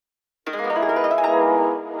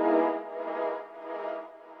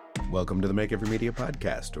Welcome to the Make Every Media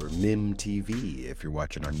podcast, or MIM TV if you're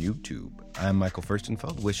watching on YouTube. I'm Michael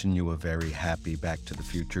Furstenfeld, wishing you a very happy Back to the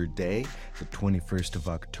Future day, the 21st of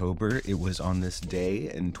October. It was on this day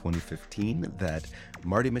in 2015 that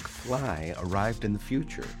Marty McFly arrived in the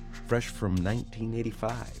future, fresh from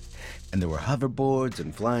 1985. And there were hoverboards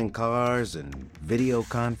and flying cars and video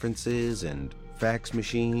conferences and fax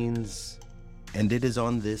machines. And it is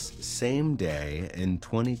on this same day in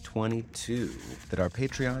 2022 that our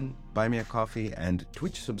Patreon, Buy Me a Coffee, and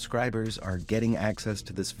Twitch subscribers are getting access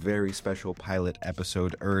to this very special pilot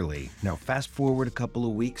episode early. Now, fast forward a couple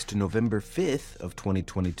of weeks to November 5th of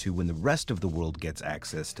 2022 when the rest of the world gets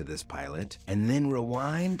access to this pilot, and then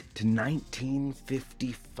rewind to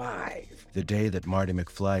 1955, the day that Marty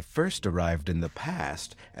McFly first arrived in the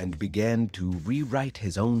past and began to rewrite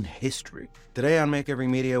his own history. Today on Make Every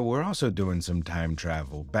Media, we're also doing some time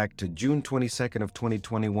travel back to June 22nd of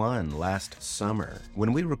 2021, last summer,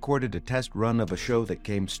 when we recorded a test run of a show that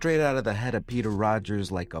came straight out of the head of Peter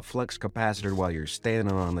Rogers like a flux capacitor while you're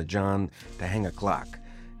standing on the john to hang a clock.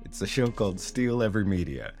 It's a show called Steal Every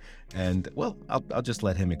Media. And, well, I'll just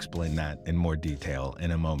let him explain that in more detail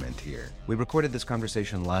in a moment here. We recorded this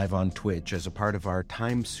conversation live on Twitch as a part of our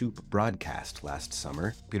Time Soup broadcast last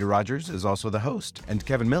summer. Peter Rogers is also the host, and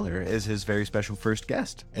Kevin Miller is his very special first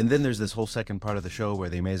guest. And then there's this whole second part of the show where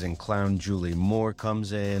the amazing clown Julie Moore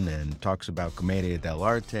comes in and talks about Commedia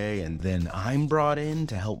dell'arte, and then I'm brought in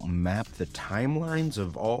to help map the timelines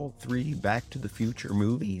of all three Back to the Future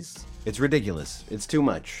movies. It's ridiculous, it's too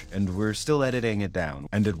much, and we're still editing it down,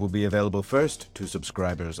 and it will be available first to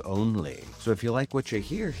subscribers only. So if you like what you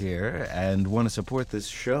hear here and want to support this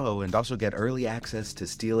show and also get early access to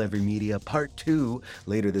Steal Every Media Part 2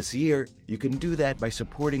 later this year, you can do that by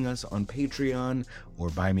supporting us on Patreon or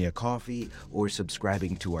Buy Me a Coffee or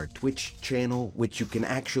subscribing to our Twitch channel, which you can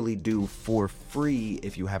actually do for free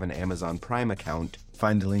if you have an Amazon Prime account.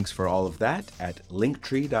 Find links for all of that at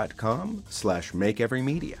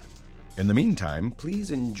linktree.com/makeeverymedia. In the meantime,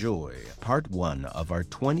 please enjoy part 1 of our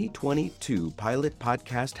 2022 pilot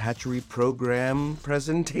podcast hatchery program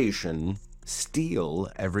presentation, Steal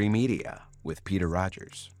Every Media, with Peter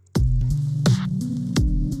Rogers.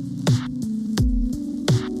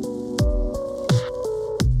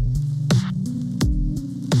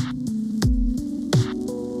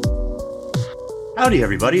 Howdy,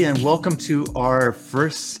 everybody, and welcome to our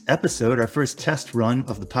first episode, our first test run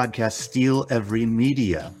of the podcast Steal Every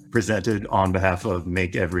Media, presented on behalf of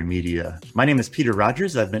Make Every Media. My name is Peter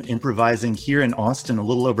Rogers. I've been improvising here in Austin a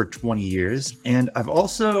little over 20 years, and I've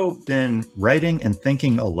also been writing and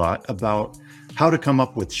thinking a lot about how to come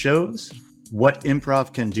up with shows, what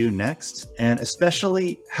improv can do next, and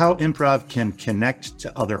especially how improv can connect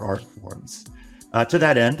to other art forms. To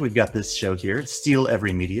that end, we've got this show here, Steal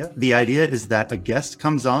Every Media. The idea is that a guest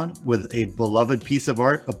comes on with a beloved piece of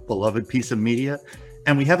art, a beloved piece of media,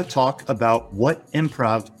 and we have a talk about what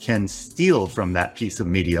improv can steal from that piece of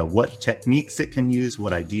media, what techniques it can use,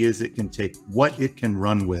 what ideas it can take, what it can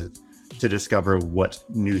run with to discover what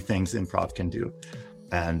new things improv can do.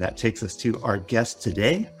 And that takes us to our guest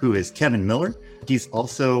today, who is Kevin Miller. He's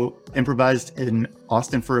also improvised in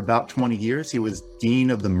Austin for about 20 years. He was dean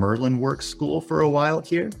of the Merlin Works School for a while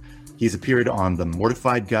here. He's appeared on The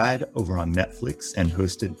Mortified Guide over on Netflix and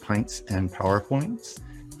hosted Pints and PowerPoints.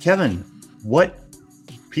 Kevin, what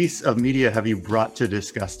piece of media have you brought to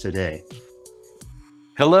discuss today?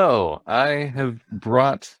 Hello, I have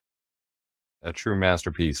brought a true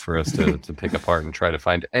masterpiece for us to pick apart and try to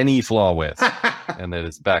find any flaw with. And that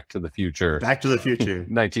is Back to the Future. Back to the Future.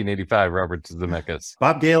 1985, Robert Zemeckis.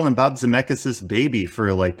 Bob Gale and Bob Zemeckis' baby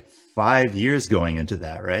for like 5 years going into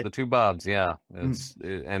that, right? The two Bobs, yeah.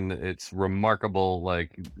 And it's remarkable.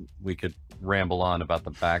 Like, we could ramble on about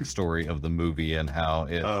the backstory of the movie and how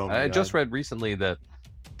it... I just read recently that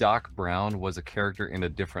Doc Brown was a character in a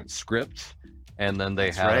different script, and then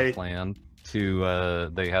they had a plan to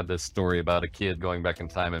they had this story about a kid going back in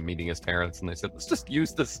time and meeting his parents, and they said, let's just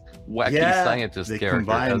use this wacky scientist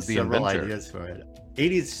character as the inventor. Ideas for it.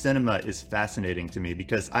 80s cinema is fascinating to me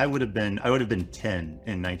because I would have been 10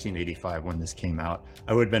 in 1985 when this came out.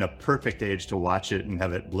 I would have been a perfect age to watch it and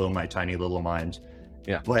have it blow my tiny little mind.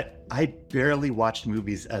 Yeah. But I barely watched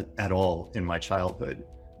movies at all in my childhood.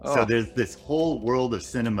 So there's this whole world of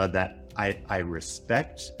cinema that I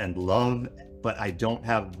respect and love, but I don't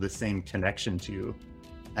have the same connection to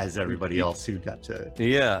as everybody else who got to.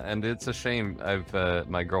 Yeah, and it's a shame.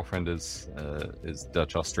 My girlfriend is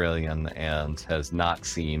Dutch Australian and has not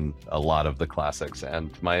seen a lot of the classics, and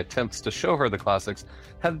my attempts to show her the classics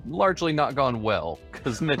have largely not gone well,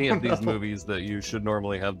 because many of these movies that you should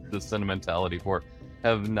normally have the sentimentality for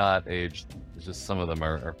have not aged. It's just some of them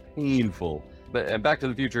are painful. But and Back to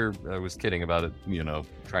the Future, I was kidding about it,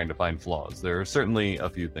 trying to find flaws. There are certainly a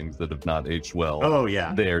few things that have not aged well. Oh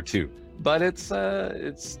yeah, there too. But it's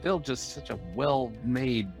still just such a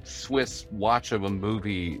well-made Swiss watch of a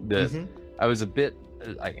movie that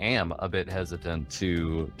I am a bit hesitant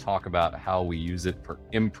to talk about how we use it for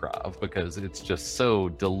improv, because it's just so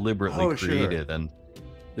deliberately created, and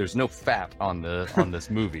there's no fat on this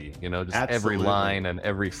movie. Just every line and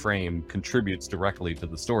every frame contributes directly to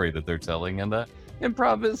the story that they're telling, and the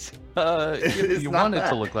improv is you want it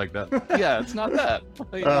to look like that. Yeah, it's not that.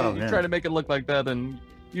 You try to make it look like that and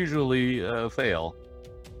usually fail.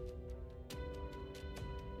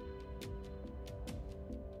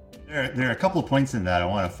 There are a couple of points in that I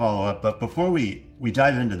want to follow up, but before we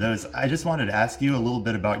dive into those, I just wanted to ask you a little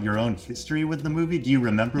bit about your own history with the movie. Do you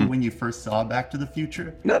remember when you first saw Back to the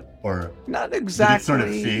Future? Not exactly. Did it sort of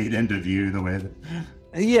fade into view the way that...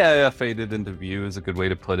 Yeah, faded into view is a good way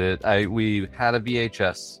to put it. We had a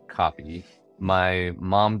VHS copy. My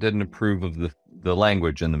mom didn't approve of the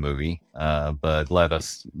language in the movie, but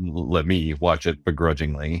let me watch it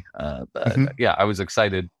begrudgingly. Yeah, I was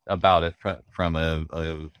excited about it from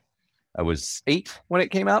I was 8 when it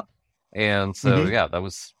came out. And so, yeah, that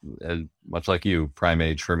was much like you, prime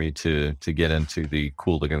age for me to get into the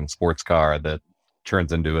cool looking sports car that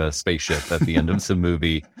turns into a spaceship at the end of the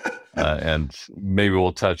movie. And maybe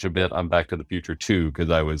we'll touch a bit on Back to the Future 2, because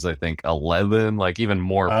I was, I think, 11, like even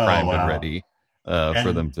more primed and ready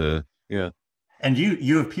for them to, yeah. And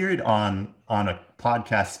you appeared on a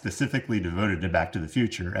podcast specifically devoted to Back to the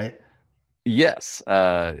Future, right? Yes.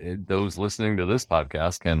 Those listening to this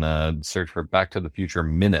podcast can search for Back to the Future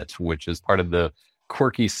Minute, which is part of the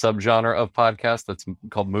quirky subgenre of podcast that's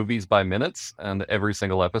called Movies by Minutes. And every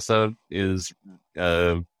single episode is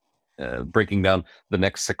breaking down the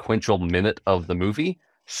next sequential minute of the movie.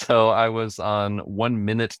 So I was on 1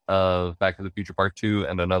 minute of Back to the Future Part 2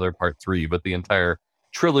 and another Part 3, but the entire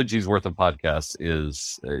trilogy's worth of podcasts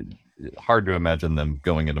is hard to imagine them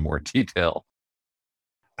going into more detail.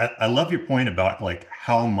 I love your point about like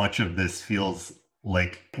how much of this feels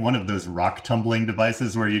like one of those rock tumbling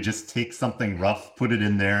devices where you just take something rough, put it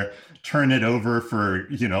in there, turn it over for,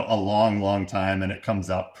 a long time, and it comes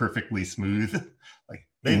out perfectly smooth. Like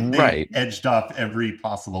they edged off every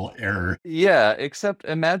possible error. Yeah, except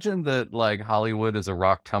imagine that like Hollywood is a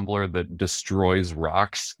rock tumbler that destroys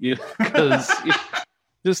rocks, because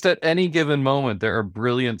just at any given moment, there are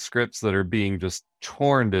brilliant scripts that are being just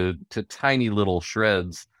torn to tiny little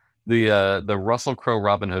shreds. The Russell Crowe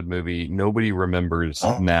Robin Hood movie, nobody remembers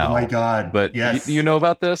now. Oh my God. But yes. You know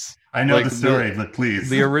about this? I know the story, but please.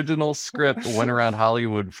 The original script went around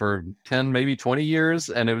Hollywood for 10, maybe 20 years,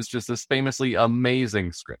 and it was just this famously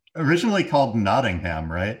amazing script. Originally called Nottingham,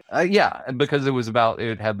 right? Yeah, because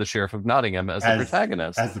it had the Sheriff of Nottingham as the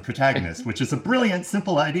protagonist. As the protagonist, which is a brilliant,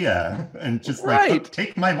 simple idea. And just like,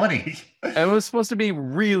 take my money. And it was supposed to be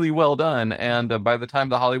really well done. And by the time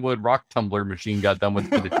the Hollywood rock tumbler machine got done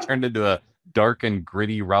with it, it turned into a dark and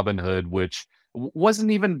gritty Robin Hood, which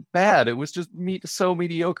wasn't even bad. It was just so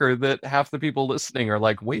mediocre that half the people listening are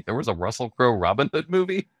like, wait, there was a Russell Crowe Robin Hood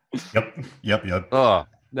movie? Yep.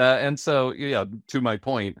 And so, yeah, to my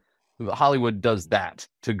point, Hollywood does that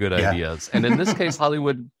to good ideas. And in this case,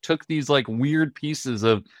 Hollywood took these like weird pieces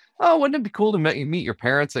of, oh, wouldn't it be cool to meet your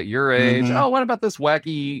parents at your age? Oh, what about this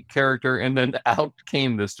wacky character? And then out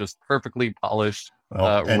came this just perfectly polished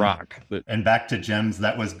rock. And back to Gems,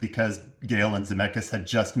 that was because Gale and Zemeckis had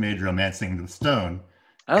just made Romancing the Stone.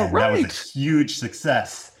 That was a huge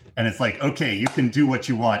success. And it's like, okay, you can do what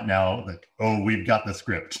you want now. Like, we've got the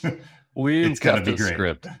script. We've got the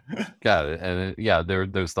script. Got it. And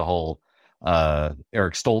there's the whole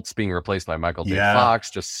Eric Stoltz being replaced by Michael J. Fox.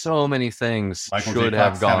 Just so many things should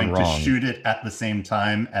have gone wrong. To shoot it at the same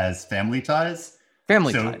time as Family Ties.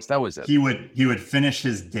 Ties, that was it. He would finish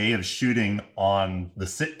his day of shooting on the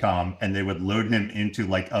sitcom, and they would load him into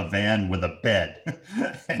like a van with a bed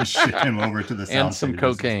and ship him over to the sound and some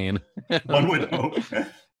cocaine. One would hope.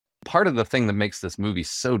 Part of the thing that makes this movie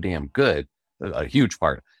so damn good, a huge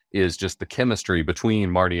part, is just the chemistry between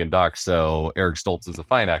Marty and Doc. So Eric Stoltz is a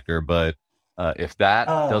fine actor, but if that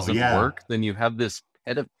doesn't work, then you have this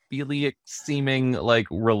pedophilic seeming like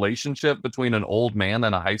relationship between an old man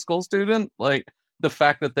and a high school student. Like the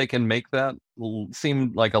fact that they can make that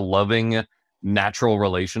seem like a loving, natural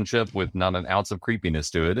relationship with not an ounce of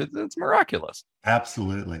creepiness to it, it's miraculous.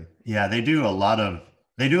 Absolutely. Yeah, they do a lot of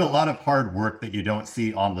hard work that you don't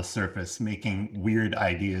see on the surface, making weird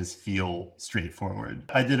ideas feel straightforward.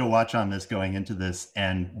 I did a watch on this going into this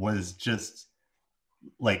and was just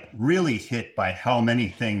like really hit by how many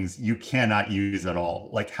things you cannot use at all.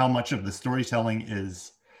 Like how much of the storytelling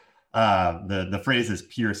is the phrase is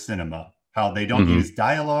pure cinema, how they don't use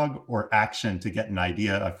dialogue or action to get an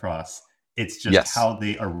idea across. It's just how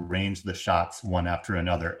they arrange the shots one after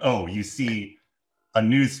another. Oh, you see a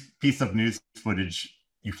piece of news footage,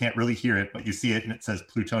 you can't really hear it, but you see it and it says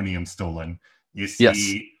plutonium stolen. You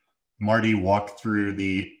see Marty walk through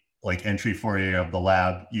the like entry foyer of the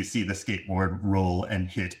lab. You see the skateboard roll and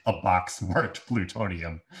hit a box marked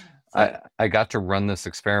plutonium. I got to run this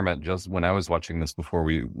experiment just when I was watching this before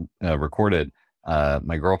we recorded.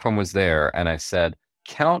 My girlfriend was there, and I said,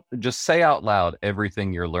 just say out loud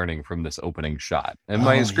everything you're learning from this opening shot. And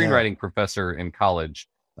my screenwriting professor in college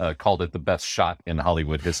called it the best shot in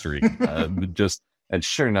Hollywood history. And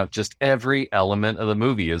sure enough, just every element of the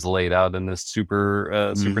movie is laid out in this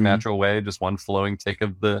supernatural way. Just one flowing take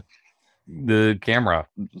of the camera.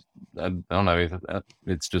 I don't know.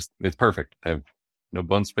 It's perfect. I have no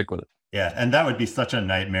bones to pick with it. Yeah, and that would be such a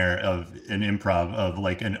nightmare of an improv, of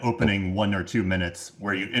like an opening 1 or 2 minutes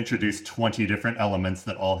where you introduce 20 different elements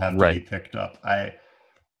that all have to be picked up.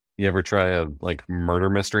 You ever try a like murder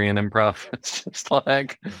mystery in improv? It's just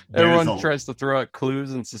like everyone tries to throw out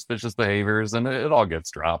clues and suspicious behaviors, and it all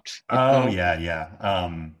gets dropped. The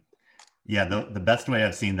best way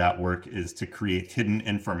I've seen that work is to create hidden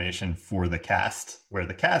information for the cast, where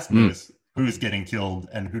the cast knows who's getting killed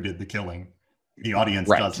and who did the killing. The audience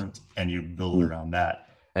doesn't, and you build around that.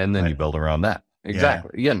 And then you build around that.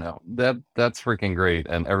 Exactly. That's freaking great.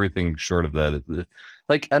 And everything short of that is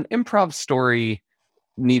like an improv story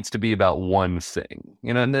needs to be about one thing,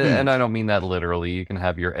 and I don't mean that literally. You can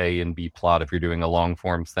have your A and B plot if you're doing a long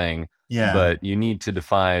form thing, but you need to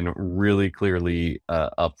define really clearly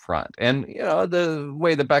up front. And the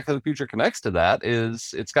way that Back to the Future connects to that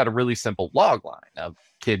is it's got a really simple log line. A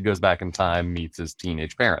kid goes back in time, meets his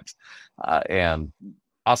teenage parents, and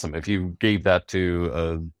awesome. If you gave that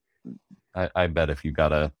to I bet if you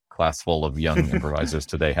got a class full of young improvisers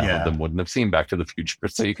today, half of them wouldn't have seen Back to the Future,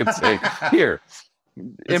 so you could say here,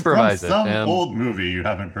 improvise from some old movie you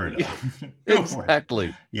haven't heard of.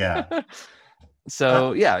 Exactly.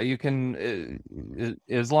 So you can,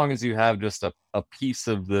 as long as you have just a piece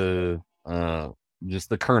of the just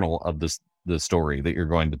the kernel of the story that you're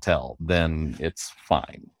going to tell, then it's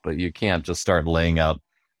fine. But you can't just start laying out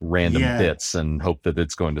random bits and hope that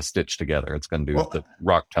it's going to stitch together. It's going to do the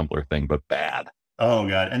rock tumbler thing, but bad. Oh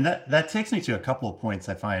God. And that takes me to a couple of points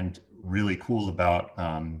I find really cool about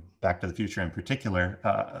Back to the Future in particular.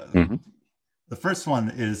 The first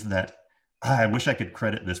one is that I wish I could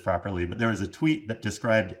credit this properly, but there was a tweet that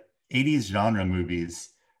described 80s genre movies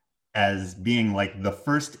as being like the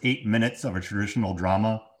first 8 minutes of a traditional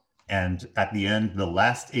drama, and at the end, the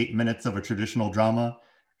last 8 minutes of a traditional drama,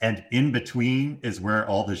 and in between is where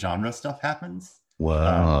all the genre stuff happens.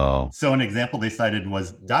 Wow. So an example they cited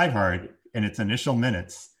was Die Hard in its initial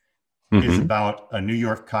minutes is about a New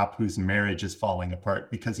York cop whose marriage is falling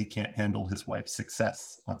apart because he can't handle his wife's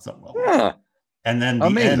success on some level. And then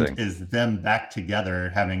the end is them back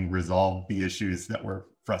together, having resolved the issues that were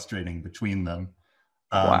frustrating between them.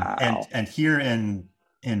 And here in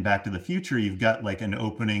Back to the Future, you've got like an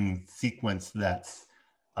opening sequence that's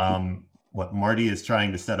what Marty is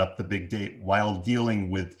trying to set up the big date while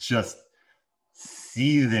dealing with just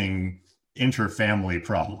seething interfamily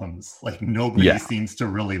problems. Like nobody seems to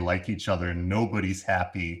really like each other. Nobody's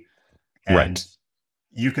happy. And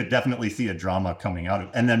you could definitely see a drama coming out of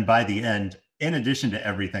it. And then by the end, in addition to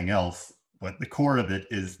everything else, what the core of it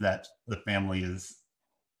is that the family is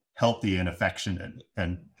healthy and affectionate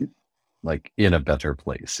and like in a better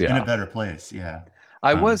place. In a better place.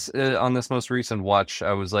 I was on this most recent watch.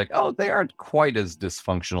 I was like, oh, they aren't quite as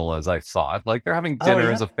dysfunctional as I thought. Like they're having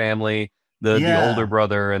dinner as a family. The older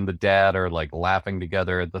brother and the dad are like laughing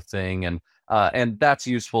together at the thing, and that's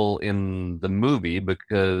useful in the movie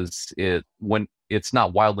because when it's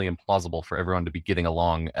not wildly implausible for everyone to be getting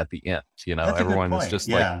along at the end. Everyone is just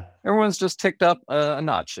everyone's just ticked up a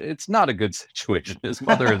notch. It's not a good situation. His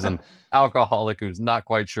mother is an alcoholic who's not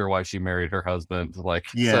quite sure why she married her husband. It was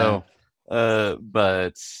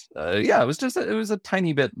a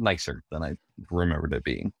tiny bit nicer than I remembered it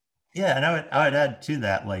being. Yeah, and I would add to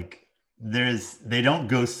that, like they don't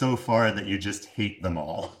go so far that you just hate them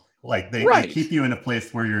all. Like they keep you in a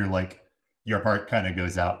place where you're like your heart kind of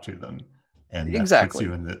goes out to them, and that puts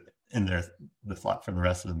you in the slot for the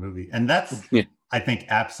rest of the movie. And that's I think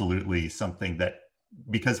absolutely something that,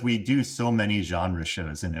 because we do so many genre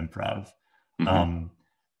shows in improv, and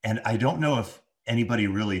I don't know if anybody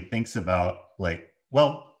really thinks about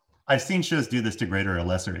I've seen shows do this to greater or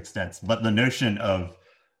lesser extents, but the notion of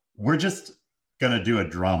we're just going to do a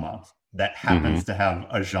drama that happens to have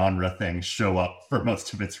a genre thing show up for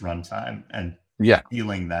most of its runtime and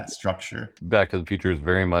feeling that structure. Back to the Future is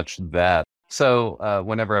very much that. So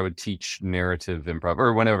whenever I would teach narrative improv,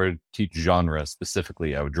 or whenever I would teach genre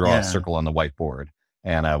specifically, I would draw a circle on the whiteboard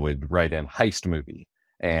and I would write in heist movie.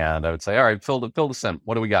 And I would say, all right, fill the sim.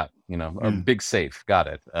 What do we got? A big safe. Got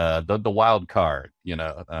it. The wild card,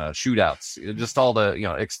 shootouts, just all the,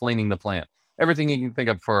 explaining the plan. Everything you can think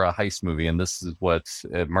of for a heist movie. And this is what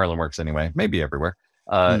at Merlin Works anyway, maybe everywhere,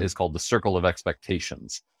 is called the circle of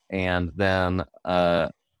expectations. And then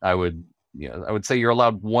I would say you're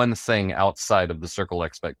allowed one thing outside of the circle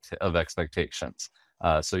of expectations.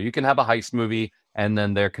 So you can have a heist movie and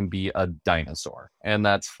then there can be a dinosaur, and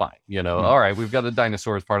that's fine. All right, we've got a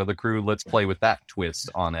dinosaur as part of the crew. Let's play with that twist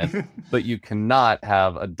on it. But you cannot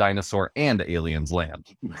have a dinosaur and aliens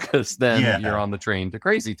land, because then you're on the train to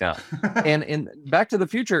Crazy Town. And in Back to the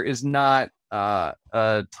Future is not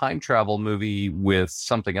a time travel movie with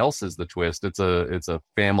something else as the twist. It's a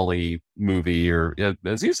family movie, or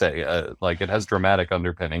as you say, like it has dramatic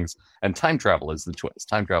underpinnings, and time travel is the twist.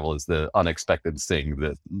 Time travel is the unexpected thing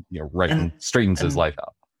that straightens his life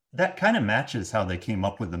out. That kind of matches how they came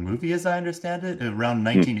up with the movie, as I understand it, around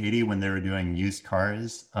 1980 when they were doing used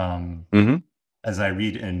cars. As I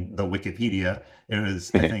read in the Wikipedia, it was,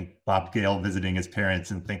 I think, Bob Gale visiting his parents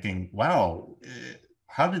and thinking, wow,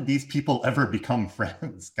 how did these people ever become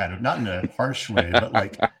friends? Kind of, not in a harsh way, but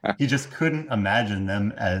like he just couldn't imagine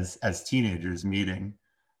them as teenagers meeting.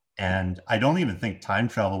 And I don't even think time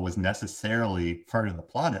travel was necessarily part of the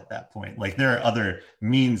plot at that point. Like there are other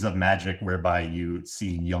means of magic whereby you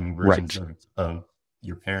see young versions of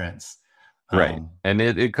your parents. Right. And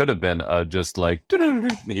it could have been just like,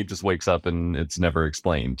 he just wakes up and it's never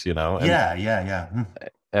explained, And,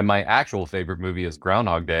 and my actual favorite movie is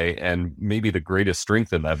Groundhog Day. And maybe the greatest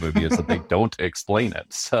strength in that movie is that they don't explain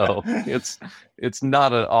it. So it's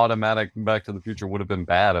not an automatic Back to the Future would have been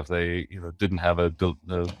bad if they didn't have a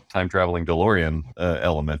time traveling DeLorean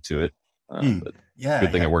element to it. But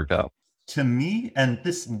good thing it worked out. To me, and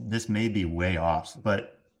this may be way off,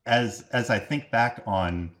 but as I think back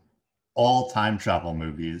on all time travel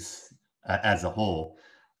movies as a whole,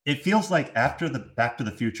 it feels like after the Back to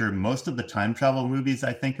the Future, most of the time travel movies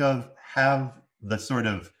I think of have the sort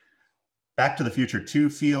of Back to the Future 2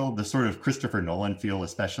 feel, the sort of Christopher Nolan feel,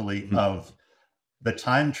 especially of the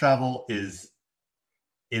time travel is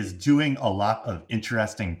doing a lot of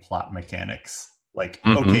interesting plot mechanics. Like,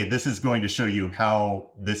 okay, this is going to show you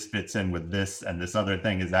how this fits in with this, and this other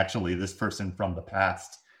thing is actually this person from the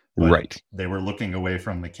past. But they were looking away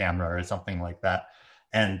from the camera or something like that.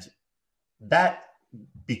 And that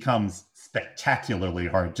becomes spectacularly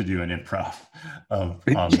hard to do in improv, of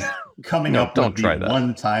coming up with the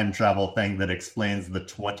one time travel thing that explains the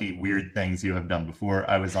 20 weird things you have done before.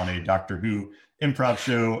 I was on a Doctor Who improv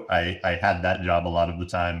show. I had that job a lot of the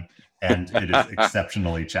time, and it is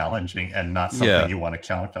exceptionally challenging and not something you want to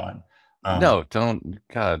count on. No, don't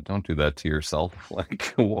do that to yourself.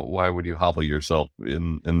 Like, why would you hobble yourself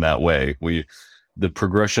in that way? The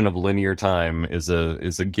progression of linear time is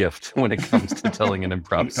a gift when it comes to telling an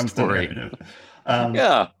improv story.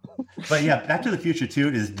 But Back to the Future 2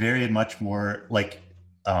 is very much more like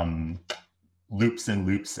loops and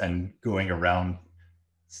loops and going around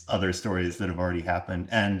other stories that have already happened,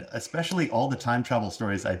 and especially all the time travel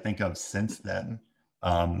stories I think of since then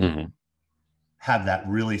have that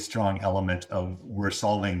really strong element of we're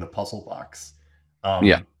solving the puzzle box.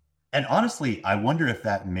 And honestly, I wonder if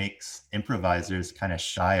that makes improvisers kind of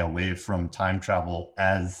shy away from time travel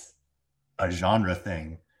as a genre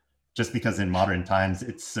thing, just because in modern times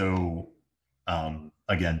it's so,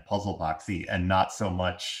 again, puzzle boxy and not so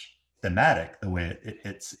much thematic the way it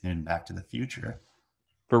hits in Back to the Future.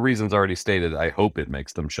 For reasons already stated, I hope it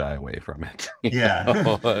makes them shy away from it. If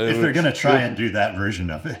they're going to try and do that version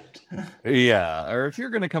of it. Or if you're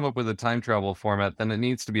going to come up with a time travel format, then it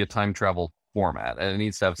needs to be a time travel format, and it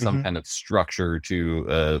needs to have some kind of structure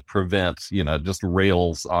to prevent just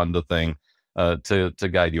rails on the thing to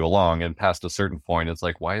guide you along. And past a certain point, it's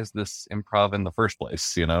like, why is this improv in the first place?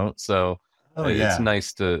 So it's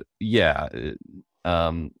nice to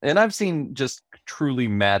and I've seen just truly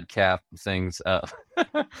madcap things.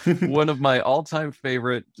 One of my all-time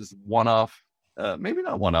favorite just one-off, maybe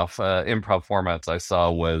not one-off, improv formats I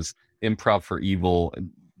saw was Improv for Evil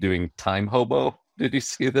doing Time Hobo. Did you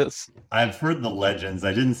see this? I've heard the legends.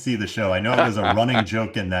 I didn't see the show. I know it was a running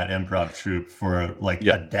joke in that improv troupe for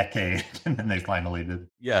a decade, and then they finally did.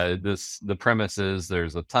 The premise is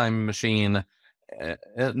there's a time machine,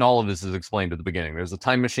 and all of this is explained at the beginning. There's a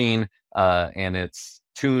time machine, and it's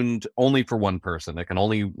tuned only for one person. It can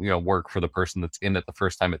only work for the person that's in it the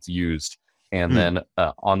first time it's used. And then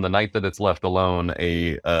on the night that it's left alone,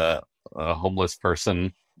 a homeless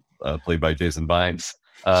person played by Jason Bynes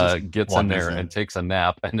gets in there and takes a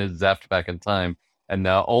nap and is zapped back in time. And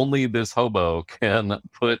now only this hobo can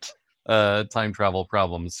put time travel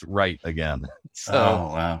problems right again. So,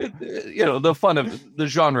 wow. The fun of the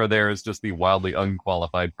genre there is just the wildly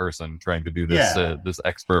unqualified person trying to do this this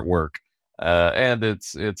expert work, and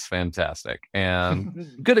it's fantastic and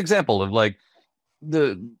good example of like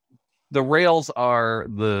the rails are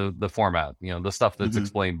the format, the stuff that's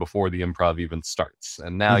explained before the improv even starts,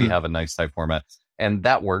 and now you have a nice type format. And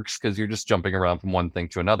that works because you're just jumping around from one thing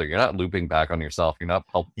to another. You're not looping back on yourself. You're not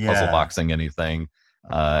puzzle boxing anything.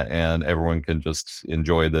 And everyone can just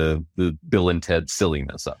enjoy the Bill and Ted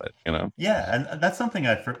silliness of it, Yeah, and that's something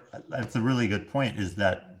that's a really good point, is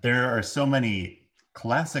that there are so many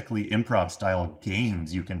classically improv style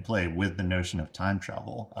games you can play with the notion of time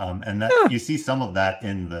travel. And that you see some of that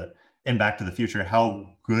in Back to the Future, how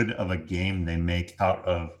good of a game they make out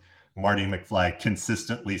of Marty McFly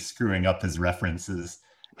consistently screwing up his references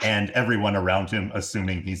and everyone around him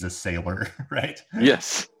assuming he's a sailor, right?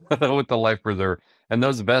 Yes, with the life preserver. And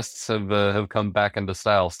those vests have come back into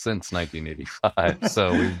style since 1985.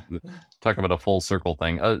 So we're talking about a full circle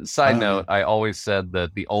thing. Side note, I always said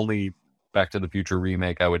that the only Back to the Future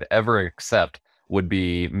remake I would ever accept would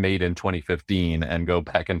be made in 2015 and go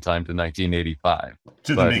back in time to 1985.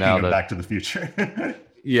 To the making of Back to the Future.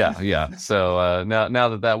 Yeah. So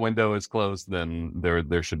now that window is closed, then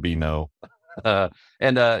there should be no.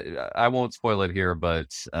 And I won't spoil it here, but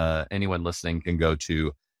anyone listening can go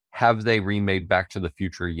to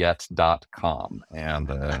havetheyremade-back-to-the-future-yet.com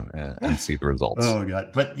and see the results. Oh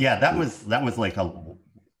god! But yeah, that was like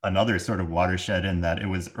another sort of watershed, in that it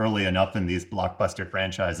was early enough in these blockbuster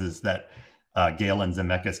franchises that Galen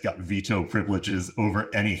Zemeckis got veto privileges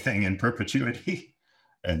over anything in perpetuity.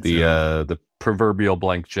 And the proverbial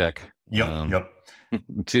blank check. Yep.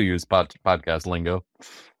 To use podcast lingo.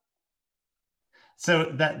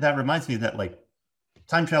 So that reminds me that like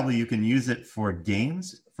time travel, you can use it for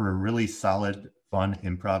games, for really solid, fun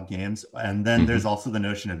improv games. And then there's also the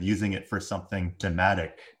notion of using it for something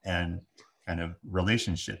thematic and kind of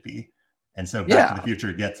relationshipy. And so Back to the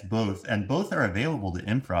Future gets both, and both are available to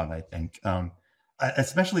improv, I think.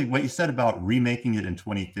 Especially what you said about remaking it in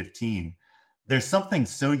 2015. There's something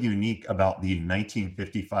so unique about the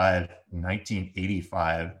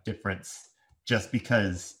 1955-1985 difference, just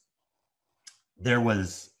because there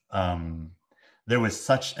was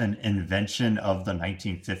such an invention of the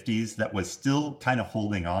 1950s that was still kind of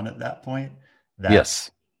holding on at that point. That,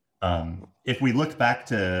 if we look back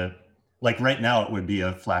to, like right now, it would be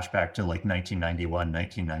a flashback to like 1991,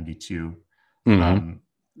 1992,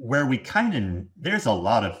 where we there's a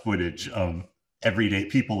lot of footage of everyday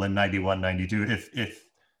people in 91, 92. If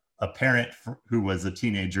a parent who was a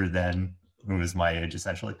teenager then, who was my age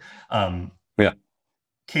essentially,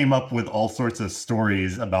 came up with all sorts of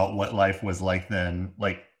stories about what life was like then,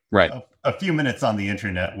 like a few minutes on the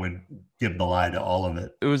internet would give the lie to all of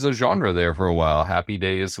it. It was a genre there for a while. Happy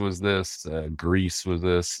Days was this, Grease was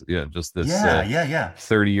this, just this.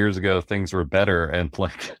 30 years ago, things were better, and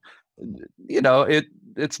like,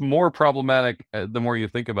 it's more problematic the more you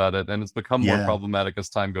think about it, and it's become more problematic as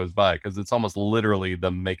time goes by, because it's almost literally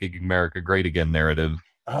the Making America Great Again narrative.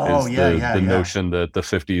 The notion that the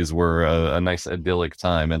 50s were a nice idyllic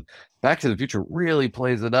time, and Back to the Future really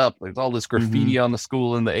plays it up. There's all this graffiti on the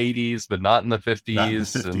school in the 80s, but not in the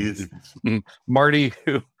 50s. And Marty,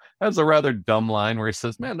 who has a rather dumb line where he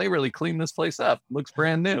says, "Man, they really cleaned this place up. Looks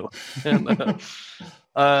brand new." And,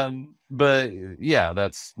 but yeah,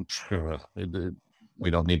 that's true. We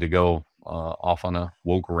don't need to go off on a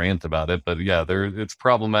woke rant about it, but yeah, it's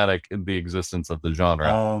problematic in the existence of the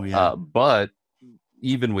genre. But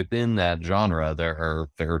even within that genre, there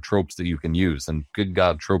are tropes that you can use, and good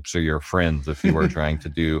God, tropes are your friends if you are trying to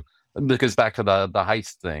do. Because back to the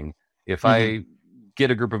heist thing, if I get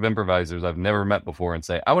a group of improvisers I've never met before and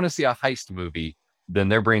say, "I want to see a heist movie," then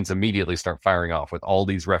their brains immediately start firing off with all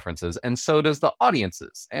these references, and so does the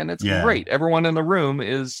audiences, and it's great. Everyone in the room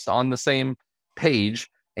is on the same page.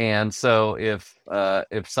 And so if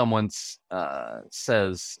someone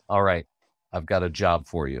says, "All right, I've got a job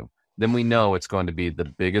for you," then we know it's going to be the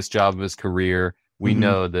biggest job of his career. We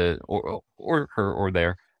know that, or her or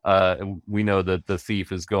their, we know that the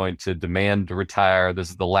thief is going to demand to retire. This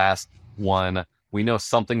is the last one. We know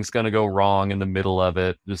something's going to go wrong in the middle of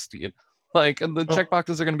it. Just like the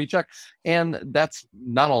checkboxes are going to be checked. And that's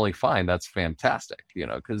not only fine, that's fantastic,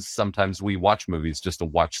 because sometimes we watch movies just to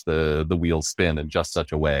watch the wheels spin in just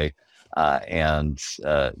such a way. And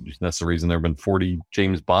that's the reason there have been 40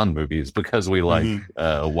 James Bond movies, because we like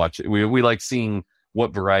we like seeing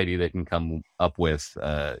what variety they can come up with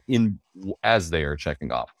as they are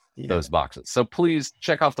checking off those boxes. So please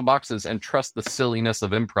check off the boxes and trust the silliness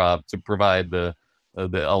of improv to provide the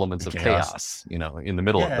elements of chaos, in the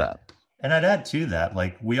middle of that. And I'd add to that,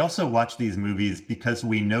 like, we also watch these movies because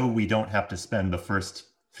we know we don't have to spend the first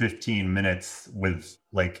 15 minutes with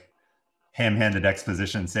like ham-handed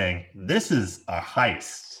exposition saying, this is a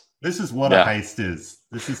heist. This is what a heist is.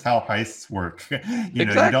 This is how heists work. You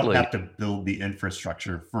don't have to build the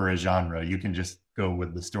infrastructure for a genre. You can just go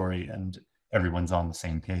with the story and everyone's on the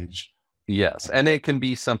same page. Yes. And it can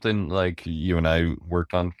be something like you and I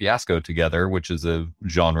worked on Fiasco together, which is a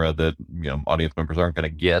genre that, audience members aren't going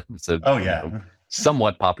to get. It's a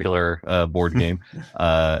somewhat popular board game.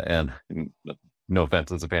 And no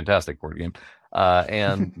offense, it's a fantastic board game.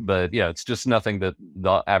 But it's just nothing that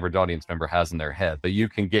the average audience member has in their head. But you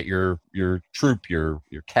can get your troupe, your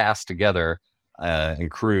cast together and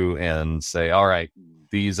crew and say, all right,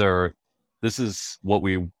 this is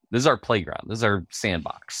our playground, this is our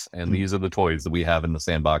sandbox, and these are the toys that we have in the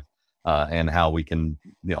sandbox, and how we can,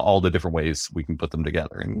 all the different ways we can put them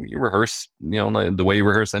together. And you rehearse, the way you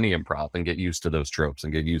rehearse any improv, and get used to those tropes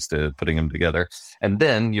and get used to putting them together. And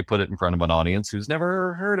then you put it in front of an audience who's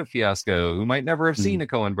never heard of Fiasco, who might never have seen a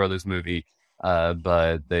Coen Brothers movie,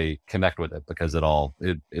 but they connect with it because it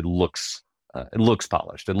looks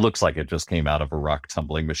polished. It looks like it just came out of a rock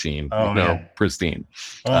tumbling machine, pristine.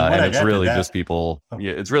 And it's really just people.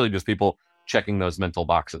 It's really just people checking those mental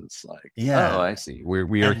boxes. Like, oh, I see.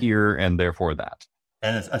 We are here, and therefore that.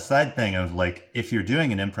 And it's a side thing of like, if you're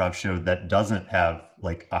doing an improv show that doesn't have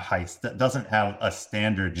like a heist, that doesn't have a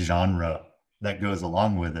standard genre that goes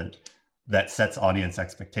along with it, that sets audience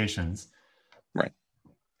expectations. Right.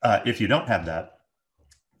 If you don't have that,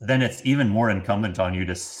 then it's even more incumbent on you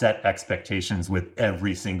to set expectations with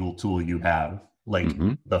every single tool you have. Like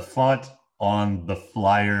the font on the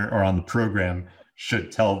flyer or on the program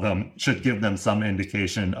should give them some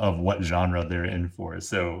indication of what genre they're in for.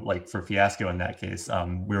 So like for Fiasco in that case,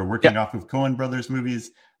 we were working off of Coen Brothers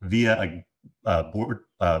movies via a board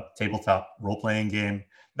tabletop role-playing game.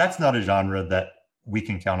 That's not a genre that we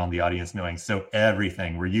can count on the audience knowing. So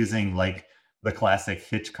everything, we're using like the classic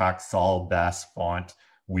Hitchcock Saul Bass font.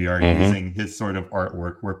 We are using his sort of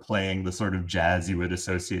artwork. We're playing the sort of jazz you would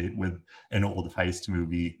associate with an old heist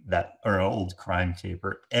movie or an old crime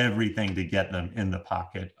caper. Everything to get them in the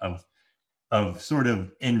pocket of sort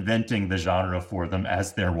of inventing the genre for them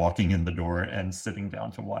as they're walking in the door and sitting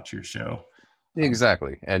down to watch your show.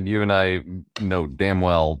 Exactly. And you and I know damn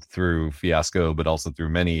well through Fiasco, but also through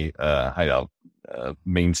many Hideout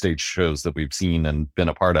main stage shows that we've seen and been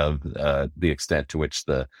a part of, the extent to which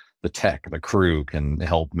the tech, the crew can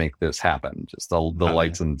help make this happen. Just the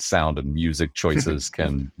lights and sound and music choices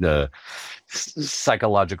can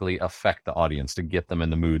psychologically affect the audience to get them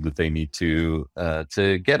in the mood that they need to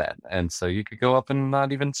get at. And so you could go up and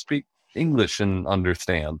not even speak English and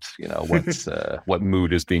understand, what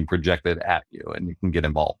mood is being projected at you, and you can get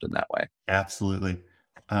involved in that way. Absolutely.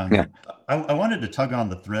 I wanted to tug on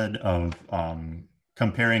the thread of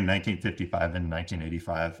comparing 1955 and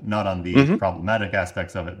 1985, not on the problematic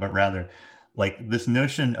aspects of it, but rather like this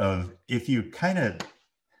notion of if you kind of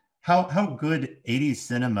how good 80s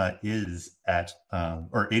cinema is at,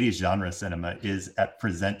 or 80s genre cinema is at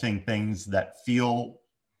presenting things that feel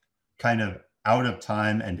kind of out of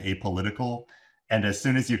time and apolitical. And as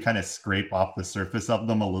soon as you kind of scrape off the surface of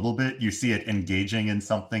them a little bit, you see it engaging in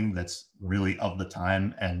something that's really of the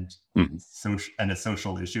time and a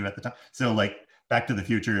social issue at the time. So like Back to the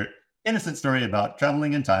Future, innocent story about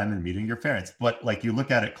traveling in time and meeting your parents. But like you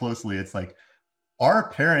look at it closely, it's like,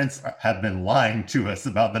 our parents have been lying to us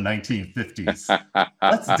about the 1950s.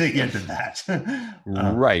 Let's dig into that.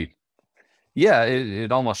 Right. Yeah,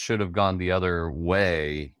 it almost should have gone the other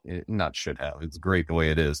way. Not should have. It's great the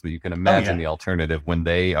way it is, but you can imagine the alternative when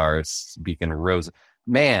they are speaking rose.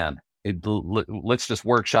 Man, let's just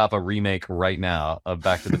workshop a remake right now of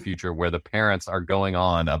Back to the Future where the parents are going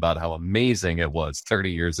on about how amazing it was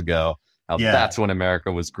 30 years ago, how that's when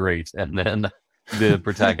America was great. And then the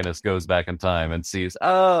protagonist goes back in time and sees,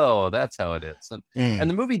 oh, that's how it is. And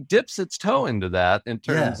the movie dips its toe into that in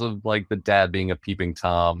terms of like the dad being a peeping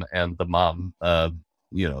Tom and the mom,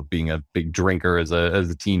 being a big drinker as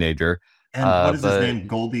a teenager. And what is his name?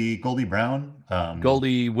 Goldie Brown?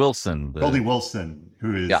 Goldie Wilson. Goldie Wilson,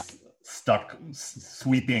 who is stuck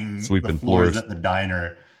sweeping the floors at the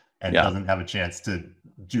diner and doesn't have a chance to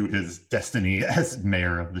do his destiny as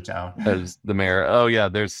mayor of the town. As the mayor. Oh yeah,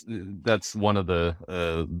 that's one of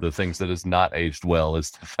the things that has not aged well,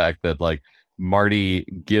 is the fact that like Marty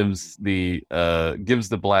gives the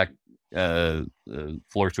black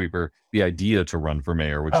floor sweeper the idea to run for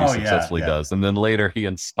mayor, which he successfully does, and then later he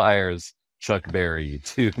inspires Chuck Berry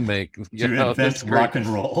to make invent rock and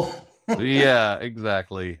roll. Yeah,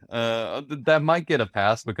 exactly. That might get a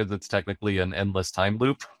pass because it's technically an endless time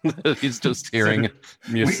loop. He's just hearing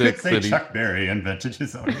music. We could say Chuck Berry invented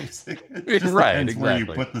his own music. It just right, depends exactly. where you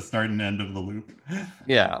put the start and end of the loop.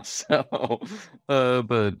 Yeah. So,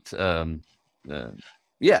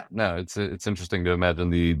 yeah, no, it's interesting to imagine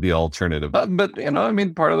the alternative. But I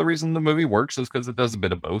mean, part of the reason the movie works is because it does a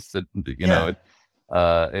bit of both.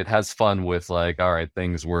 It has fun with like, all right,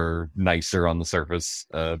 things were nicer on the surface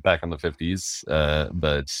back in the 50s,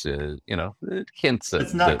 but it hints at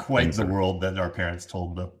it's not quite the world that our parents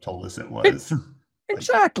told us it was.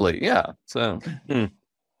 Exactly, yeah. So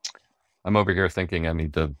I'm over here thinking I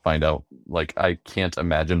need to find out. Like, I can't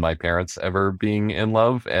imagine my parents ever being in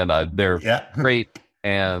love, and they're great,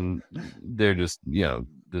 and they're just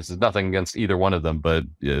this is nothing against either one of them, but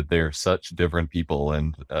they're such different people,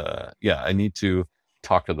 and I need to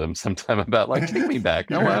talk to them sometime about like, take me back.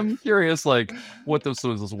 No, I'm curious like what this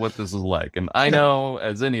is like, and I know,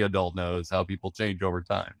 as any adult knows, how people change over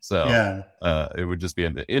time, so it would just be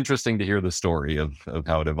interesting to hear the story of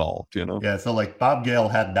how it evolved. So like Bob Gale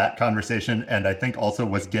had that conversation, and I think also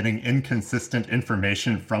was getting inconsistent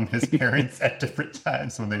information from his parents at different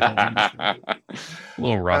times when they told him a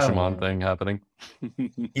little Rashomon thing happening.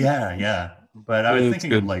 But I was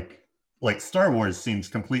thinking like Star Wars seems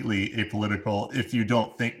completely apolitical if you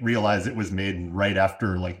don't realize it was made right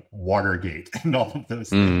after like Watergate and all of those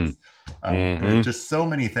things. There's just so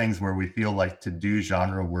many things where we feel like to do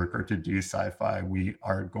genre work or to do sci-fi, we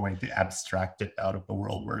are going to abstract it out of the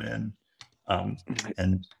world we're in. I mean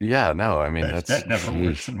that never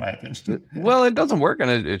works in my opinion. Well, it doesn't work,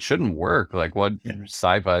 and it shouldn't work. Like what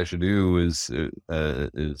sci-fi should do is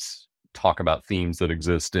talk about themes that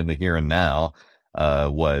exist in the here and now.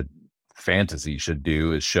 What fantasy should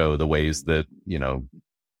do is show the ways that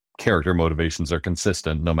character motivations are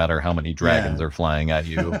consistent no matter how many dragons are flying at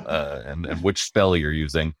you and which spell you're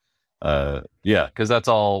using. Because that's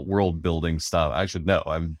all world building stuff. I should know.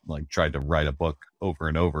 I've like tried to write a book over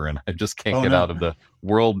and over, and I just can't get out of the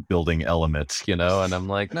world building element, and I'm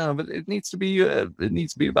like, no, but it needs to be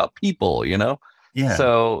about people,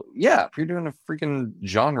 So if you're doing a freaking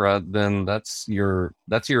genre, then that's your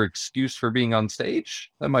excuse for being on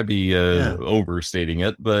stage. That might be overstating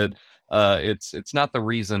it, but it's not the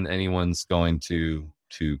reason anyone's going to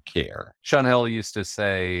care. Sean Hill used to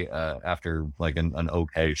say after like an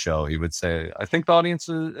okay show, he would say, I think the audience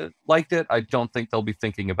liked it. I don't think they'll be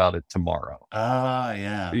thinking about it tomorrow.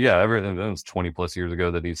 That was 20 plus years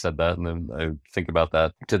ago that he said that, and then I think about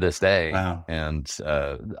that to this day. Wow. And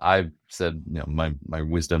I've said, my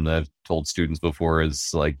wisdom that I've told students before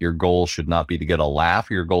is like, your goal should not be to get a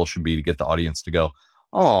laugh. Your goal should be to get the audience to go,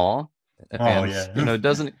 "Aw." It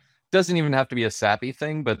doesn't even have to be a sappy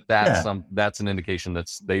thing, but that's an indication that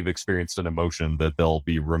they've experienced an emotion that they'll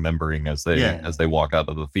be remembering as they walk out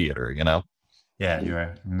of the theater.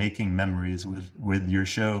 You're making memories with your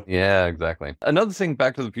show. Yeah, exactly. Another thing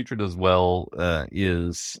Back to the Future does well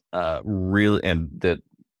is really, and that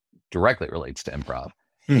directly relates to improv,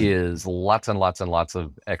 is lots and lots and lots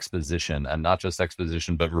of exposition, and not just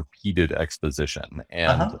exposition, but repeated exposition.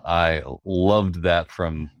 And I loved that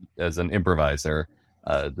as an improviser.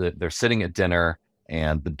 They're sitting at dinner,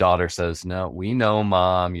 and the daughter says, "No, we know,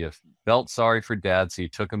 Mom, you felt sorry for Dad, so you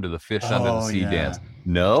took him to the fish under the sea dance."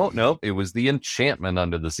 No, it was the enchantment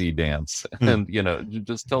under the sea dance. And it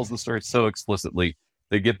just tells the story so explicitly.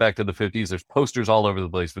 They get back to the 50s, there's posters all over the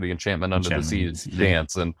place for the enchantment under the sea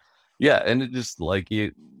dance, and it just like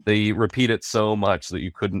they repeat it so much that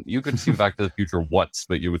you could see Back to the Future once,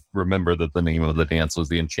 but you would remember that the name of the dance was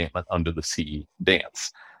the enchantment under the sea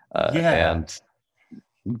dance. And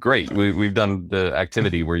great. We've done the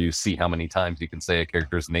activity where you see how many times you can say a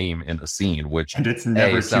character's name in a scene, and it's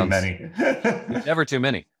never too many. Never too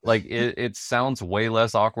many. Like it sounds way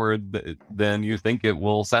less awkward than you think it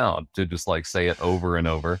will sound to just like say it over and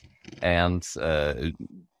over. And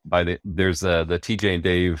there's the TJ and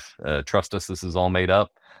Dave Trust Us, This Is All Made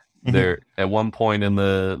Up. They're at one point in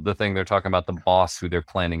the thing, they're talking about the boss who they're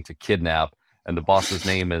planning to kidnap, and the boss's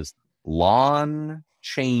name is Lon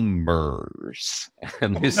Chambers,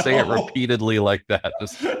 and they say it repeatedly like that,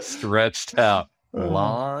 just stretched out.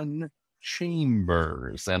 Lon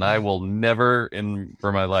Chambers, and I will never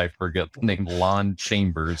for my life forget the name Lon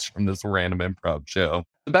Chambers from this random improv show.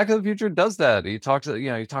 The Back to the Future does that. He talks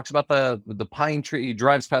about the pine tree. He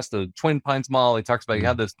drives past the Twin Pines Mall. He talks about you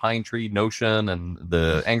have this pine tree notion, and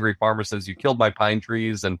the angry farmer says you killed my pine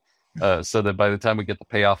trees, and so that by the time we get the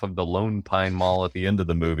payoff of the Lone Pine Mall at the end of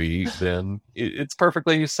the movie, then it's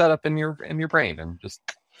perfectly set up in your brain, and just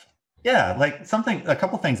like a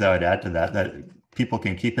couple things I would add to that people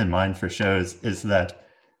can keep in mind for shows is that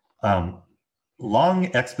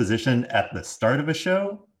long exposition at the start of a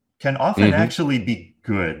show can often actually be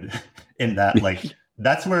good in that, like,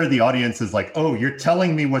 that's where the audience is like, oh, you're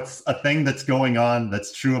telling me what's a thing that's going on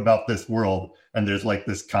that's true about this world. And there's like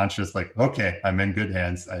this conscious, like, okay, I'm in good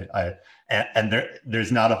hands.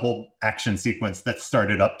 There's not a whole action sequence that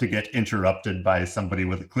started up to get interrupted by somebody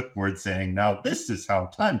with a clipboard saying, now this is how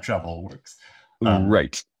time travel works.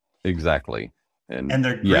 Right. Exactly. And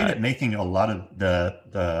they're great at making a lot of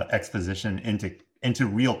the exposition into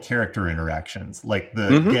real character interactions, like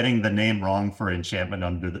the getting the name wrong for Enchantment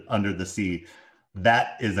Under the Sea.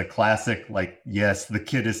 That is a classic, like, yes, the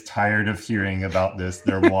kid is tired of hearing about this.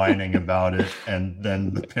 They're whining about it. And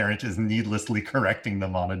then the parent is needlessly correcting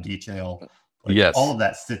them on a detail. Like, yes. All of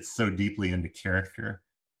that sits so deeply into character.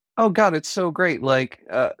 Oh, God, it's so great. Like,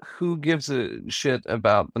 who gives a shit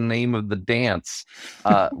about the name of the dance?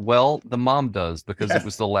 Well, the mom does, because it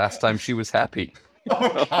was the last time she was happy.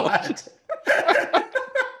 Oh, God.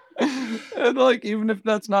 And like, even if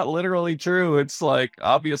that's not literally true, it's like,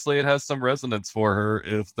 obviously it has some resonance for her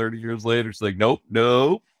if 30 years later she's like, nope.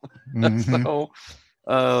 So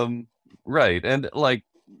right. And like,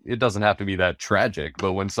 it doesn't have to be that tragic,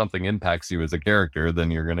 but when something impacts you as a character, then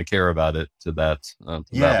you're going to care about it to that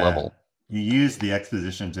level. You use the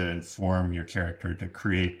exposition to inform your character, to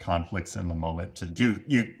create conflicts in the moment,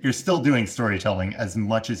 you're still doing storytelling as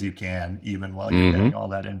much as you can, even while you're getting all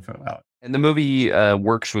that info out. And the movie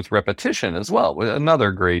works with repetition as well.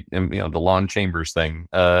 Another great, the Lon Chambers thing.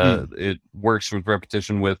 It works with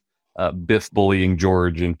repetition with Biff bullying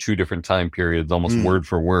George in 2 different time periods, almost word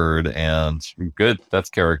for word. And good,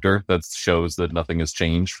 that's character. That shows that nothing has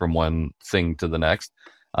changed from one thing to the next.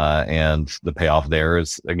 And the payoff there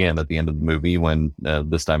is, again, at the end of the movie, when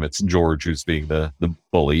this time it's George who's being the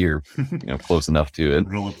bully, or close enough to it.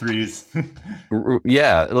 Rule of threes.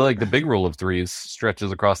 Yeah, like the big rule of threes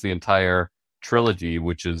stretches across the entire trilogy,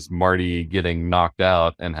 which is Marty getting knocked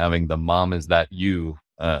out and having the "Mom, is that you?"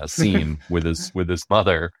 scene with his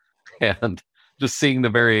mother, and just seeing the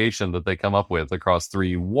variation that they come up with across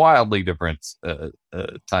 3 wildly different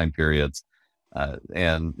time periods.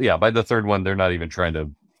 And yeah, by the third one, they're not even trying to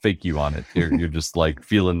fake you on it. You're just like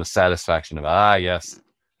feeling the satisfaction of, yes,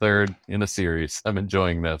 third in a series. I'm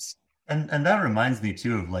enjoying this. And that reminds me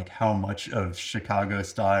too of like how much of Chicago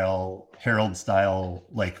style, Harold style,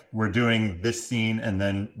 like we're doing this scene and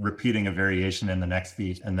then repeating a variation in the next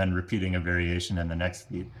beat and then repeating a variation in the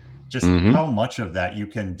next beat. Just how much of that you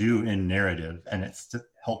can do in narrative, and it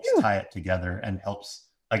helps tie it together and helps,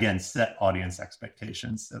 again, set audience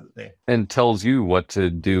expectations so that and tells you what to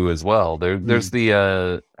do as well. There's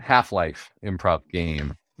the Half-Life improv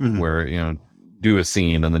game where do a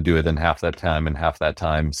scene and then do it in half that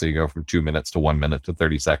time, so you go from 2 minutes to 1 minute to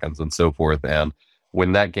 30 seconds and so forth. And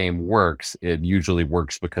when that game works, it usually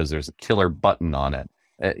works because there's a killer button on it.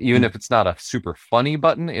 Even if it's not a super funny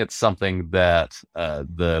button, it's something that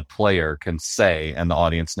the player can say and the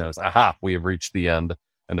audience knows, aha, we have reached the end.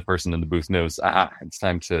 And the person in the booth knows, it's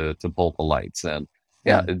time to pull the lights. And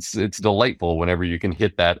it's delightful whenever you can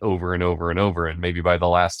hit that over and over and over. And maybe by the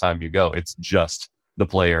last time you go, it's just the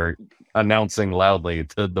player announcing loudly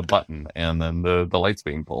to the button and then the lights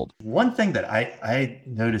being pulled. One thing that I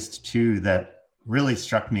noticed too that really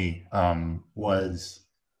struck me was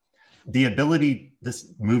the ability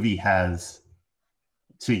this movie has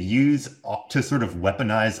to sort of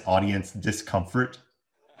weaponize audience discomfort.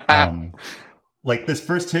 Like this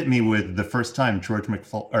first hit me with the first time George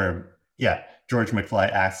McFly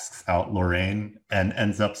asks out Lorraine and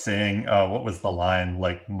ends up saying, what was the line?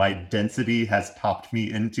 Like, my density has popped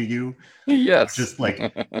me into you. Yes. Just like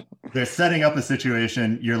they're setting up a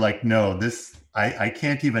situation. You're like, no, I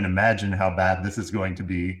can't even imagine how bad this is going to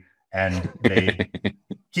be. And they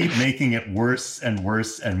keep making it worse and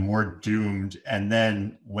worse and more doomed. And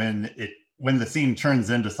then when the scene turns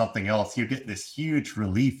into something else, you get this huge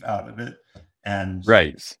relief out of it. And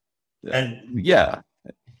right. And yeah,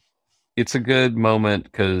 it's a good moment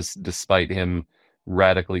because despite him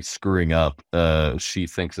radically screwing up, she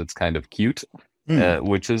thinks it's kind of cute,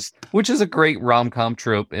 which is a great rom-com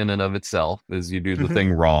trope in and of itself, is you do the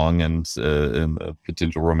thing wrong and a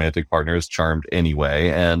potential romantic partner is charmed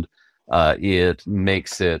anyway. And it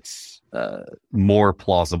makes it more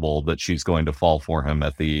plausible that she's going to fall for him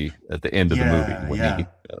at the end of the movie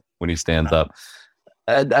when he stands up.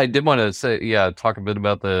 I did want to say, talk a bit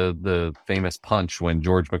about the famous punch when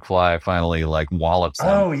George McFly finally like wallops him.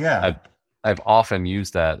 Oh yeah. I've often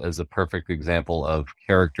used that as a perfect example of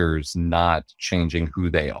characters not changing who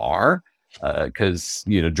they are, because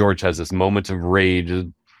George has this moment of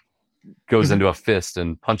rage, goes into a fist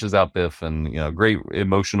and punches out Biff, and great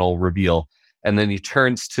emotional reveal, and then he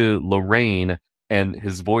turns to Lorraine and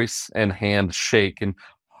his voice and hand shake and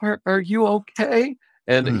are you okay?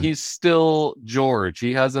 And he's still George.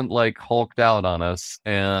 He hasn't like hulked out on us,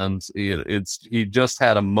 and he just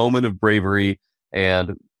had a moment of bravery,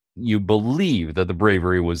 and you believe that the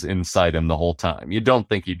bravery was inside him the whole time. You don't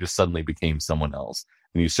think he just suddenly became someone else,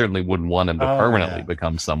 and you certainly wouldn't want him to permanently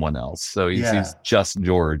become someone else. So he's just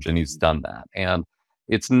George, and he's done that. And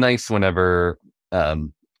it's nice whenever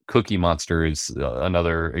Cookie Monster is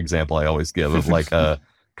another example I always give of like a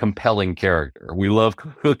compelling character. We love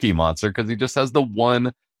Cookie Monster because he just has the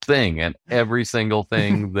one thing, and every single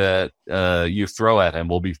thing that you throw at him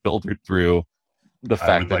will be filtered through the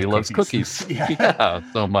fact that he loves cookies.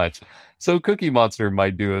 So much. So Cookie Monster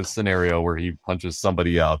might do a scenario where he punches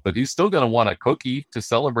somebody out, but he's still going to want a cookie to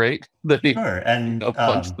celebrate that he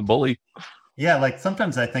punched the bully. Yeah, like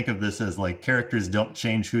sometimes I think of this as like characters don't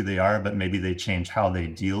change who they are, but maybe they change how they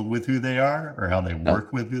deal with who they are or how they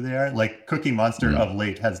work with who they are. Like Cookie Monster of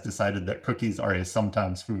late has decided that cookies are a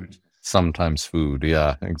sometimes food. Sometimes food,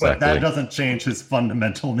 yeah, exactly. But that doesn't change his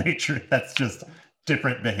fundamental nature. That's just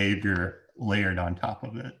different behavior layered on top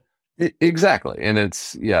of it. Exactly. And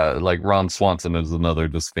it's like Ron Swanson is another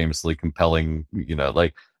just famously compelling,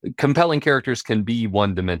 like compelling characters can be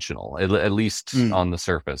one-dimensional, at least on the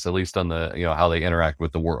surface, at least on the how they interact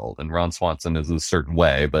with the world. And Ron Swanson is a certain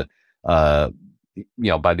way, but by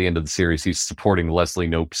the end of the series he's supporting Leslie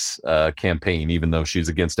Knope's campaign, even though she's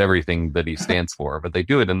against everything that he stands for. But they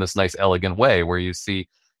do it in this nice elegant way where you see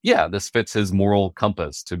this fits his moral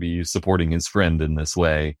compass to be supporting his friend in this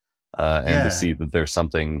way. And to see that there's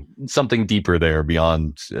something deeper there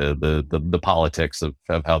beyond the politics of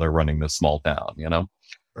how they're running this small town,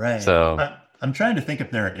 Right. So I'm trying to think if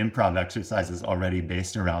there are improv exercises already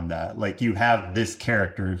based around that. Like you have this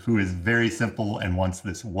character who is very simple and wants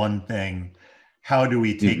this one thing. How do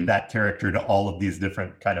we take that character to all of these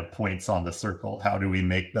different kind of points on the circle? How do we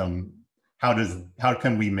make them? How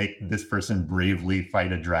can we make this person bravely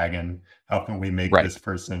fight a dragon? How can we make this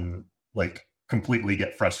person like completely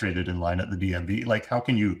get frustrated in line at the DMV? Like, how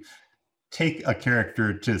can you take a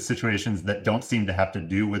character to situations that don't seem to have to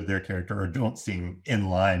do with their character or don't seem in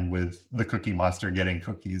line with the Cookie Monster getting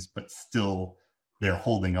cookies, but still they're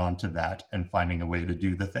holding on to that and finding a way to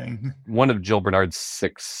do the thing? One of Jill Bernard's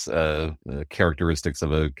 6 characteristics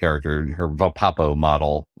of a character, her Vapapo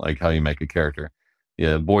model, like how you make a character.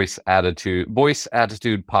 Voice, attitude,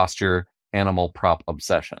 posture, animal, prop,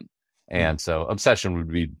 obsession. And so obsession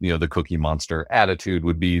would be, the Cookie Monster. Attitude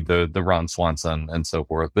would be the Ron Swanson and so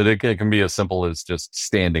forth. But it can be as simple as just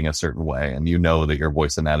standing a certain way. And that your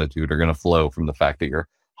voice and attitude are going to flow from the fact that you're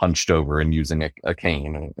hunched over and using a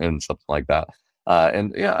cane and something like that.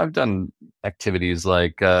 I've done activities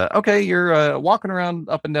like, you're walking around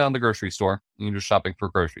up and down the grocery store. You're just shopping for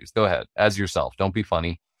groceries. Go ahead. As yourself. Don't be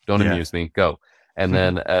funny. Don't amuse me. Go. And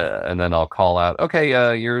then I'll call out,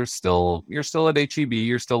 you're still at HEB.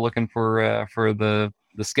 You're still looking for the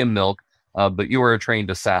skim milk, but you are a trained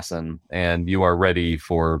assassin and you are ready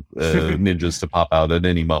for ninjas to pop out at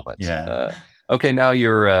any moment. Now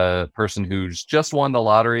you're a person who's just won the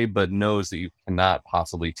lottery, but knows that you cannot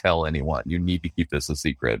possibly tell anyone. You need to keep this a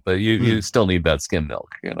secret, but you still need that skim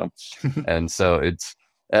milk, And so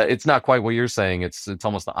it's not quite what you're saying. It's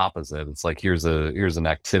almost the opposite. It's like here's an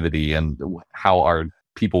activity, and how are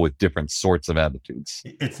people with different sorts of attitudes?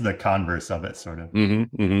 It's the converse of it, sort of.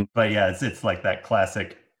 But it's like that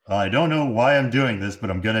classic. I don't know why I'm doing this, but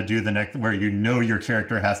I'm gonna do the next. Where your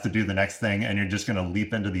character has to do the next thing, and you're just gonna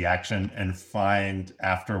leap into the action and find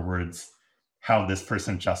afterwards how this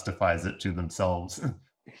person justifies it to themselves.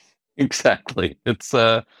 Exactly. It's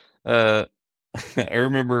I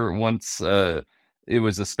remember once. It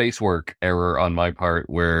was a spacework error on my part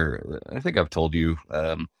where I think I've told you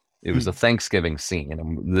it was a Thanksgiving scene.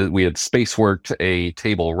 And we had spaceworked a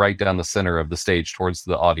table right down the center of the stage towards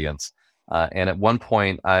the audience. And at one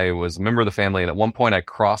point I was a member of the family. And at one point I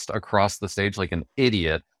crossed across the stage like an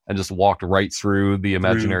idiot and just walked right through the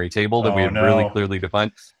imaginary table that we had really clearly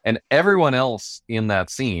defined. And everyone else in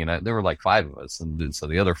that scene, there were like 5 of us. And so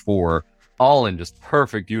the other 4 all in just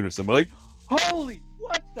perfect unison. We're like, holy,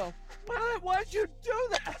 what the why'd you do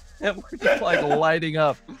that? and we're just like lighting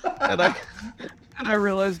up. And I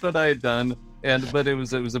realized what I had done, but it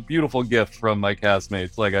was a beautiful gift from my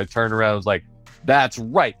castmates. Like I turned around, I was like, "That's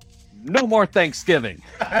right, no more Thanksgiving."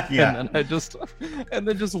 Yeah. And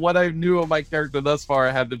then just what I knew of my character thus far,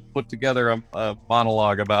 I had to put together a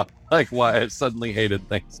monologue about like why I suddenly hated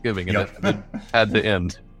Thanksgiving, and it had to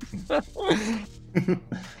end.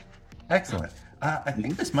 Excellent. I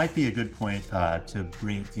think this might be a good point to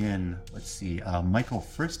bring in, let's see, Michael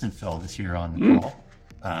Furstenfeld is here on the call.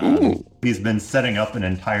 He's been setting up an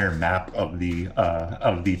entire map of the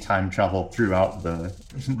time travel throughout the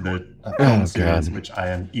film series, which I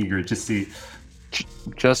am eager to see.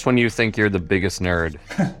 Just when you think you're the biggest nerd,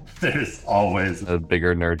 there's always a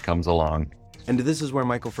bigger nerd comes along. And this is where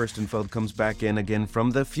Michael Furstenfeld comes back in again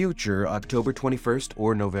from the future, October 21st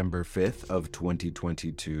or November 5th of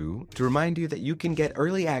 2022, to remind you that you can get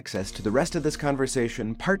early access to the rest of this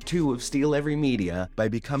conversation, part 2 of Steal Every Media, by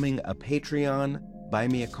becoming a Patreon, Buy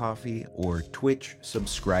Me a Coffee, or Twitch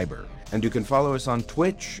subscriber. And you can follow us on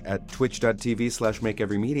Twitch at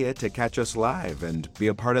twitch.tv/makeeverymedia to catch us live and be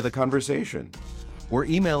a part of the conversation. Or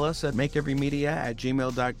email us at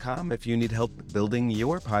makeeverymedia@gmail.com if you need help building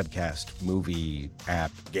your podcast, movie,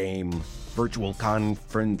 app, game, virtual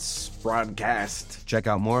conference, broadcast. Check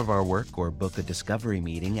out more of our work or book a discovery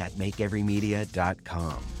meeting at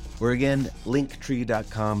makeeverymedia.com. Or again,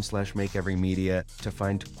 linktree.com/makeeverymedia to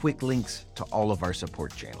find quick links to all of our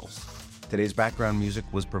support channels. Today's background music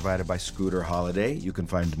was provided by Scooter Holiday. You can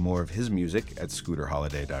find more of his music at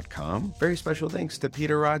scooterholiday.com. Very special thanks to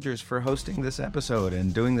Peter Rogers for hosting this episode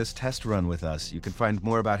and doing this test run with us. You can find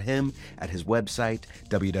more about him at his website,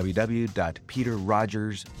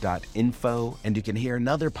 www.peterrogers.info. And you can hear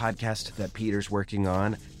another podcast that Peter's working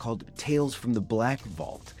on called Tales from the Black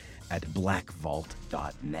Vault at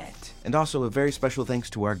blackvault.net. And also a very special thanks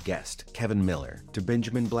to our guest, Kevin Miller, to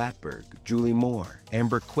Benjamin Blackberg, Julie Moore,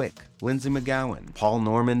 Amber Quick, Lindsay McGowan, Paul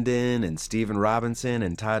Normandin, and Stephen Robinson,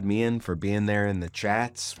 and Todd Meehan for being there in the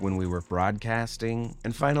chats when we were broadcasting.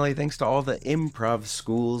 And finally, thanks to all the improv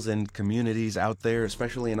schools and communities out there,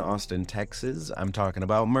 especially in Austin, Texas. I'm talking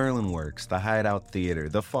about Merlin Works, the Hideout Theater,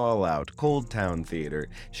 the Fallout, Cold Town Theater,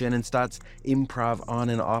 Shannon Stott's Improv On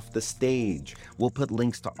and Off the Stage. We'll put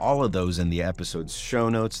links to all of those in the episode's show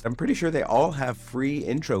notes. I'm pretty sure they all have free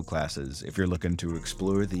intro classes if you're looking to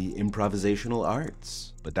explore the improvisational arts.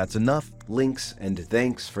 But that's enough links and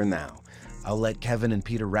thanks for now. I'll let Kevin and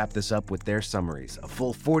Peter wrap this up with their summaries, a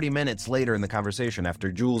full 40 minutes later in the conversation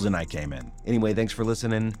after Jules and I came in. Anyway, thanks for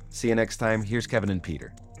listening. See you next time. Here's Kevin and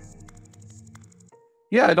Peter.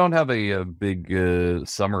 Yeah, I don't have a big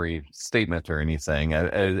summary statement or anything.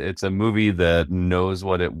 It's a movie that knows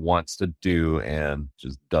what it wants to do and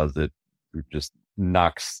just does it. Just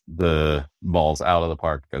knocks the balls out of the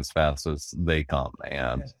park as fast as they come.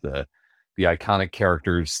 And the iconic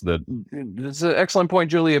characters that it's an excellent point,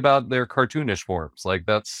 Julie, about their cartoonish forms. Like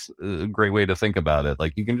that's a great way to think about it.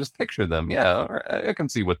 Like you can just picture them. Yeah, I can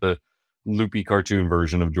see what the loopy cartoon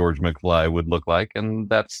version of George McFly would look like. And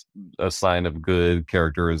that's a sign of good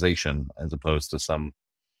characterization as opposed to some,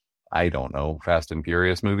 I don't know, Fast and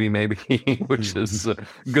Furious movie, maybe, which is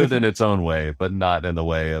good in its own way, but not in the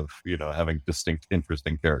way of, having distinct,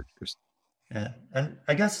 interesting characters. Yeah. And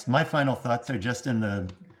I guess my final thoughts are just in the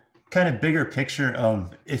kind of bigger picture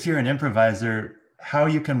of if you're an improviser, how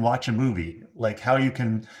you can watch a movie, like how you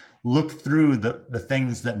can look through the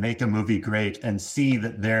things that make a movie great and see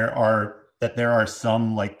that there are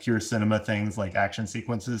some like pure cinema things like action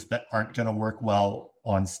sequences that aren't going to work well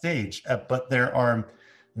on stage, but there are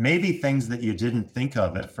maybe things that you didn't think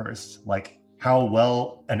of at first, like how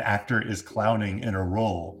well an actor is clowning in a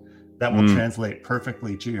role that will translate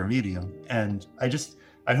perfectly to your medium. And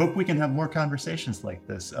I hope we can have more conversations like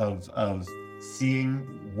this of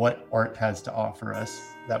seeing what art has to offer us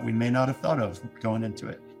that we may not have thought of going into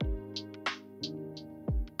it.